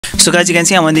So guys, you can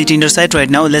see I'm on the Tinder site right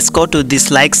now. Let's go to this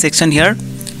like section here,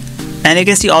 and you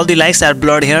can see all the likes are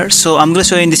blurred here. So I'm going to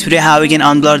show you in this video how we can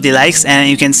unblur the likes and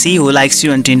you can see who likes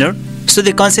you on Tinder. So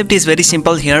the concept is very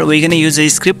simple here. We're going to use a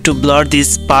script to blur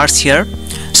these parts here.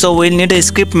 So we'll need a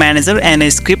script manager and a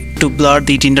script to blur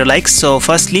the Tinder likes. So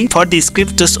firstly, for the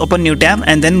script, just open new tab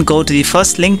and then go to the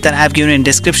first link that I have given in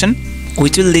description,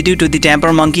 which will lead you to the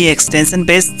Tamper Monkey extension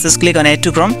page. Just click on add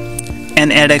to Chrome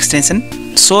and add extension.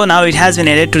 So now it has been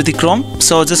added to the Chrome,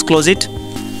 so just close it.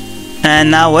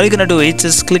 And now what you're gonna do is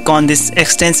just click on this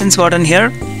extensions button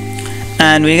here,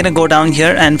 and we're gonna go down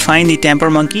here and find the Tamper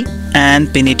Monkey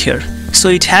and pin it here. So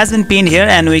it has been pinned here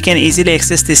and we can easily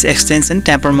access this extension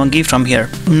Tamper Monkey from here.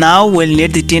 Now we'll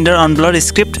need the Tinder Unblur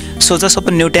script, so just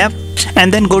open new tab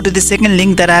and then go to the second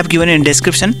link that I have given in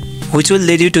description, which will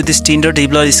lead you to this Tinder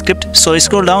deblur script. So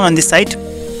scroll down on the site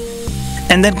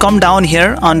and then come down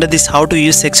here under this how to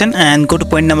use section and go to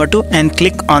point number 2 and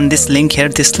click on this link here,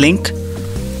 this link,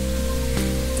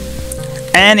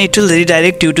 and it will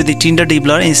redirect you to the Tinder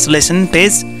deblur installation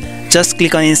page. Just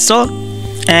click on install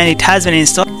and it has been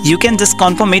installed. You can just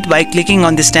confirm it by clicking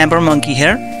on this Tamper Monkey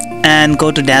here and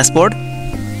go to dashboard,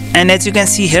 and as you can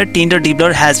see here, Tinder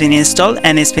deblur has been installed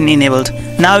and it's been enabled.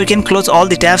 Now you can close all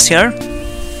the tabs here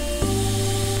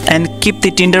and keep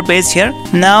the Tinder page here.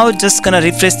 Now just gonna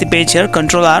refresh the page here,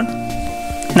 Ctrl R.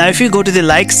 Now if you go to the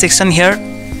likes section here,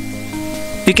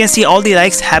 you can see all the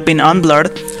likes have been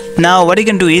unblurred. Now what you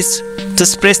can do is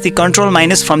just press the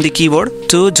Ctrl- from the keyboard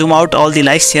to zoom out all the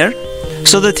likes here.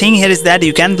 So the thing here is that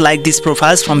you can't like these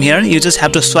profiles from here. You just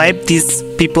have to swipe these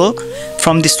people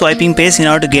from the swiping page in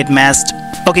order to get matched.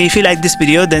 Okay, if you like this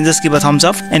video, then just give a thumbs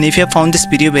up, and if you have found this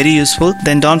video very useful,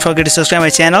 then don't forget to subscribe my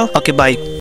channel. Okay, bye.